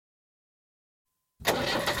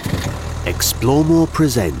Explore More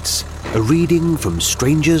presents a reading from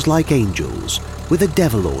Strangers Like Angels with a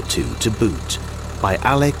devil or two to boot by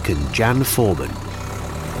Alec and Jan Foreman.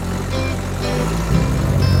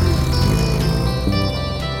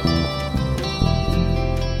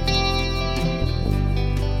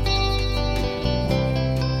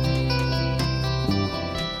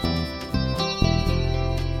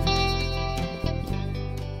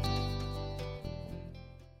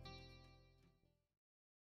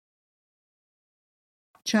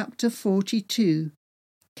 Chapter 42.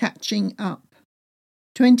 Catching Up.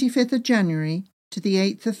 25th of January to the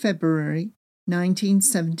 8th of February,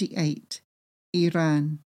 1978.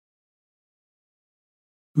 Iran.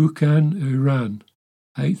 Buchan, Iran,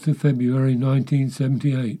 8th of February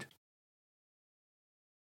 1978.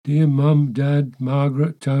 Dear Mum, Dad,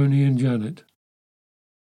 Margaret, Tony and Janet.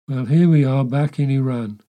 Well, here we are back in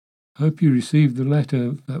Iran. Hope you received the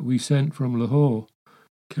letter that we sent from Lahore.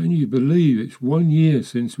 Can you believe it's 1 year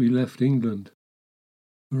since we left England?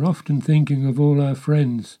 We're often thinking of all our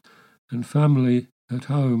friends and family at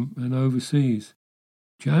home and overseas.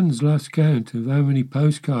 Jan's last count of how many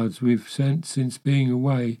postcards we've sent since being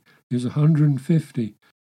away is 150,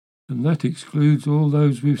 and that excludes all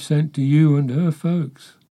those we've sent to you and her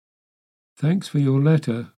folks. Thanks for your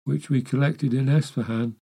letter, which we collected in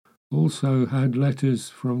Esfahan. Also had letters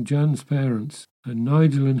from Jan's parents and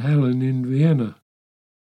Nigel and Helen in Vienna.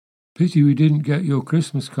 Pity we didn't get your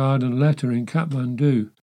Christmas card and letter in Kathmandu.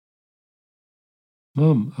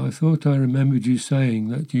 Mum, I thought I remembered you saying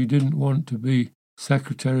that you didn't want to be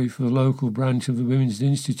secretary for the local branch of the Women's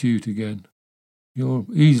Institute again. You're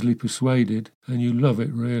easily persuaded, and you love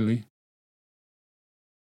it, really.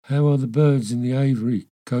 How are the birds in the aviary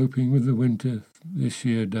coping with the winter this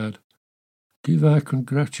year, Dad? Give our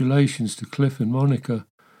congratulations to Cliff and Monica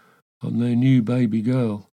on their new baby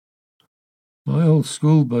girl. My old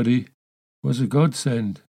school buddy was a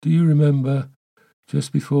godsend. Do you remember,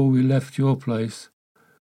 just before we left your place,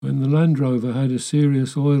 when the Land Rover had a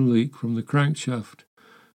serious oil leak from the crankshaft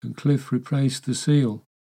and Cliff replaced the seal?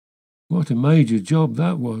 What a major job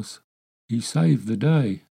that was. He saved the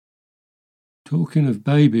day. Talking of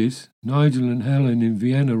babies, Nigel and Helen in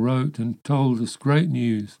Vienna wrote and told us great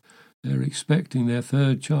news. They're expecting their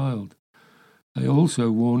third child. They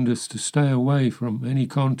also warned us to stay away from any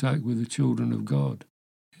contact with the children of God.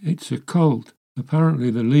 It's a cult. Apparently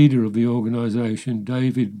the leader of the organisation,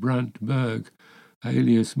 David Brandt Berg,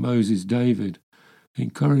 alias Moses David,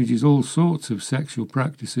 encourages all sorts of sexual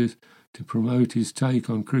practices to promote his take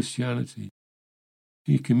on Christianity.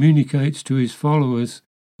 He communicates to his followers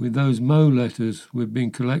with those Mo letters we've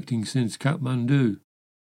been collecting since Kathmandu.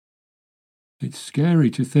 It's scary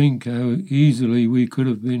to think how easily we could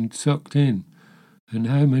have been sucked in, and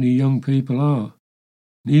how many young people are.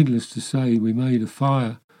 Needless to say, we made a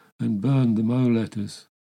fire and burned the Mo letters.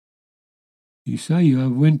 You say you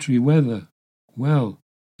have wintry weather. Well,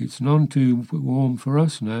 it's none too warm for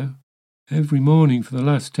us now. Every morning for the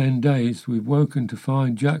last 10 days we've woken to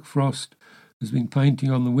find Jack Frost has been painting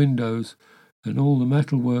on the windows and all the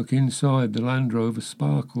metalwork inside the Land Rover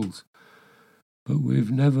sparkles. But we've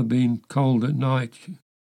never been cold at night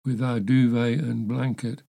with our duvet and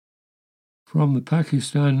blanket. From the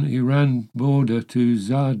Pakistan-Iran border to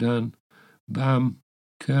Zardan, Bam,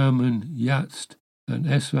 Kerman, Yazd and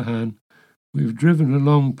Esfahan, we've driven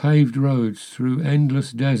along paved roads through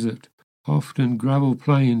endless desert, often gravel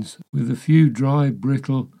plains with a few dry,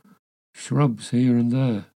 brittle shrubs here and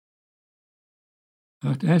there.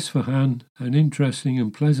 At Esfahan, an interesting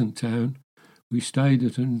and pleasant town, we stayed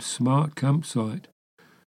at a smart campsite.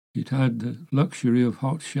 It had the luxury of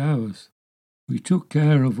hot showers. We took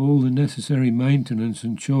care of all the necessary maintenance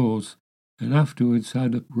and chores, and afterwards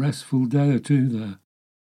had a restful day or two there.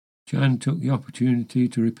 Jan took the opportunity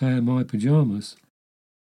to repair my pyjamas.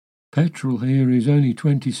 Petrol here is only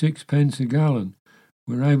 26 pence a gallon.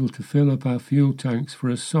 We're able to fill up our fuel tanks for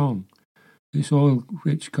a song. This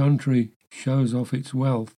oil-rich country shows off its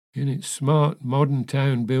wealth in its smart modern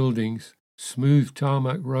town buildings, smooth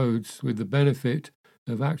tarmac roads with the benefit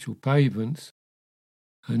of actual pavements,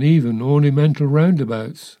 and even ornamental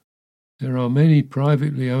roundabouts. There are many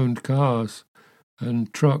privately owned cars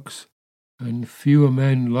and trucks, and fewer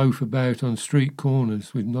men loaf about on street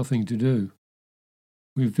corners with nothing to do.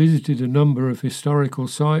 We've visited a number of historical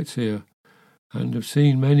sites here, and have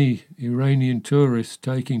seen many Iranian tourists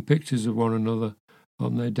taking pictures of one another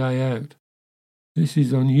on their day out. This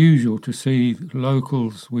is unusual to see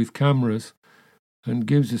locals with cameras, and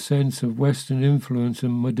gives a sense of Western influence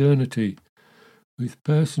and modernity, with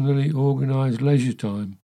personally organised leisure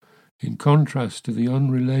time, in contrast to the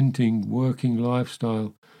unrelenting working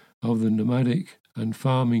lifestyle of the nomadic and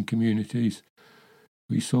farming communities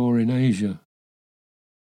we saw in Asia.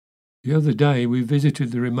 The other day we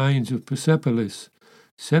visited the remains of Persepolis.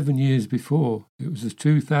 7 years before, it was the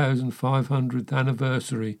 2500th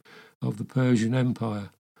anniversary of the Persian Empire,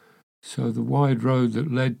 so the wide road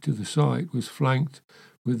that led to the site was flanked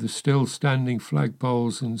with the still standing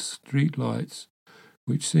flagpoles and streetlights,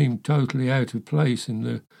 which seemed totally out of place in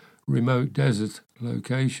the remote desert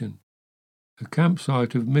location. A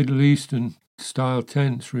campsite of Middle Eastern-style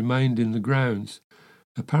tents remained in the grounds.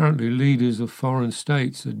 Apparently leaders of foreign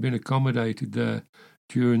states had been accommodated there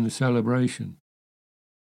during the celebration.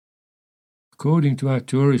 According to our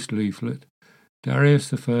tourist leaflet,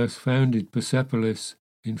 Darius I founded Persepolis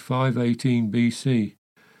in 518 BC.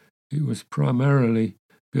 It was primarily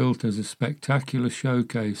built as a spectacular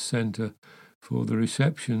showcase centre for the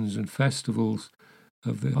receptions and festivals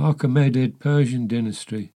of the Achaemenid Persian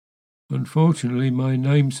dynasty. Unfortunately, my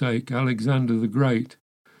namesake Alexander the Great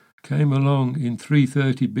came along in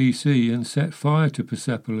 330 BC and set fire to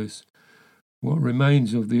Persepolis. What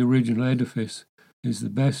remains of the original edifice is the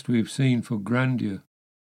best we've seen for grandeur.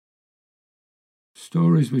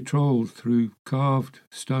 Stories were told through carved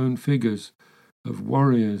stone figures of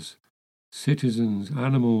warriors, citizens,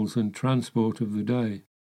 animals and transport of the day.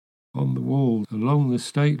 On the walls, along the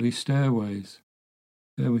stately stairways,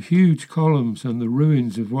 there were huge columns and the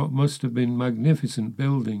ruins of what must have been magnificent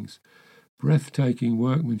buildings, breathtaking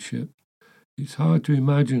workmanship. It's hard to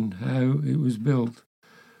imagine how it was built,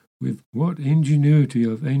 with what ingenuity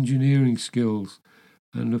of engineering skills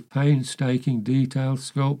and of painstaking detailed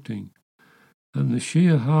sculpting, and the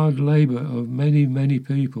sheer hard labour of many, many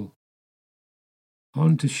people.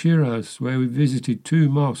 On to Shiraz, where we visited 2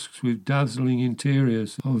 mosques with dazzling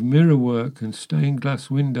interiors of mirrorwork and stained glass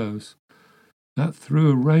windows that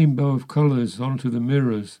threw a rainbow of colours onto the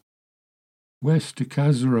mirrors. West to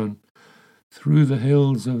Kazaran, through the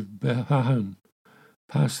hills of Behahan,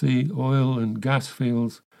 past the oil and gas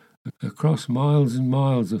fields, across miles and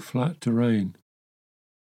miles of flat terrain.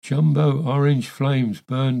 Jumbo orange flames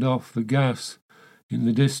burned off the gas in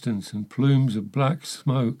the distance, and plumes of black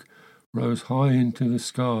smoke rose high into the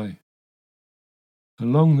sky.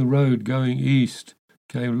 Along the road going east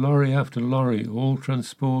came lorry after lorry, all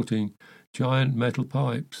transporting giant metal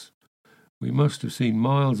pipes. We must have seen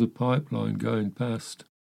miles of pipeline going past.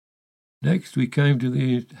 Next we came to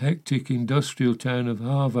the hectic industrial town of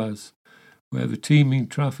Harvaz, where the teeming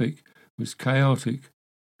traffic was chaotic,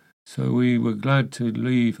 so we were glad to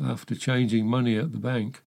leave after changing money at the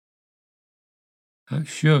bank. At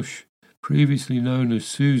Shush, previously known as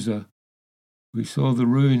Susa, we saw the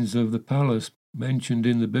ruins of the palace mentioned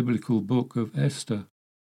in the biblical book of Esther.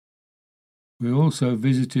 We also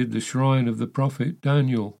visited the shrine of the prophet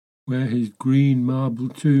Daniel, where his green marble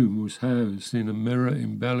tomb was housed in a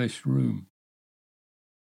mirror-embellished room.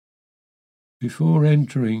 Before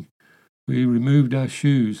entering, we removed our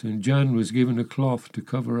shoes and Jan was given a cloth to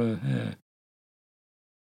cover her hair.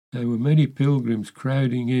 There were many pilgrims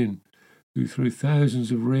crowding in, who threw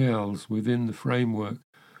thousands of reals within the framework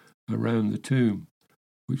around the tomb,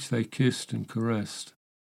 which they kissed and caressed.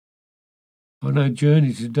 On our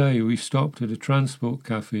journey today, we stopped at a transport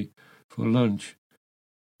cafe for lunch.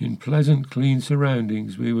 In pleasant, clean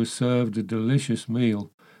surroundings, we were served a delicious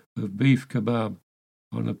meal of beef kebab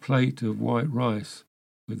on a plate of white rice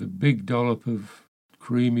with a big dollop of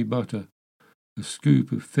creamy butter, a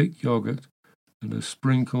scoop of thick yogurt, and a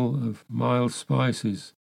sprinkle of mild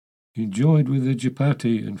spices. Enjoyed with a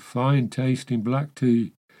chapati and fine-tasting black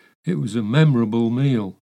tea, it was a memorable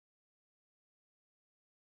meal.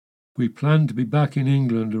 We planned to be back in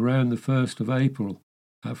England around the 1st of April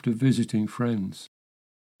after visiting friends.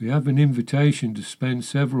 We have an invitation to spend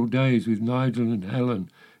several days with Nigel and Helen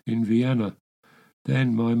in Vienna.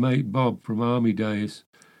 Then my mate Bob from Army Days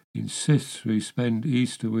insists we spend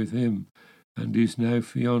Easter with him and his now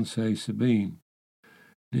fiancée Sabine,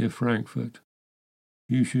 near Frankfurt.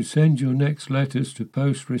 You should send your next letters to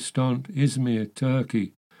Post Restant, Izmir,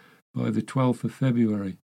 Turkey, by the 12th of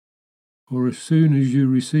February, or as soon as you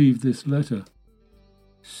receive this letter.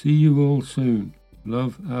 See you all soon.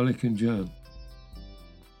 Love, Alec and Jan.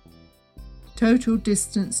 Total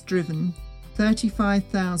distance driven,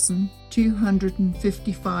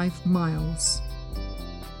 35,255 miles.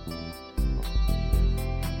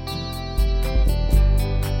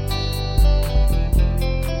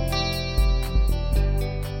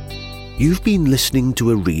 You've been listening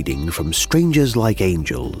to a reading from Strangers Like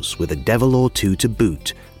Angels with a Devil or Two to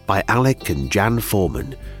Boot by Alec and Jan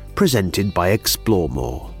Foreman, presented by Explore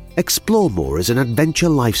More. Explore More is an adventure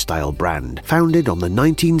lifestyle brand founded on the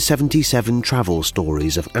 1977 travel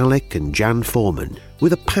stories of Alec and Jan Foreman,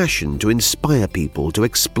 with a passion to inspire people to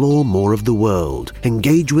explore more of the world,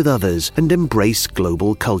 engage with others, and embrace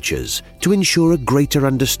global cultures to ensure a greater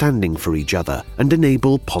understanding for each other and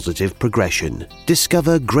enable positive progression.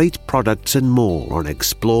 Discover great products and more on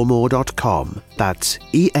exploremore.com. That's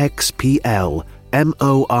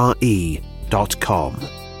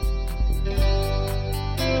EXPLMORE.com.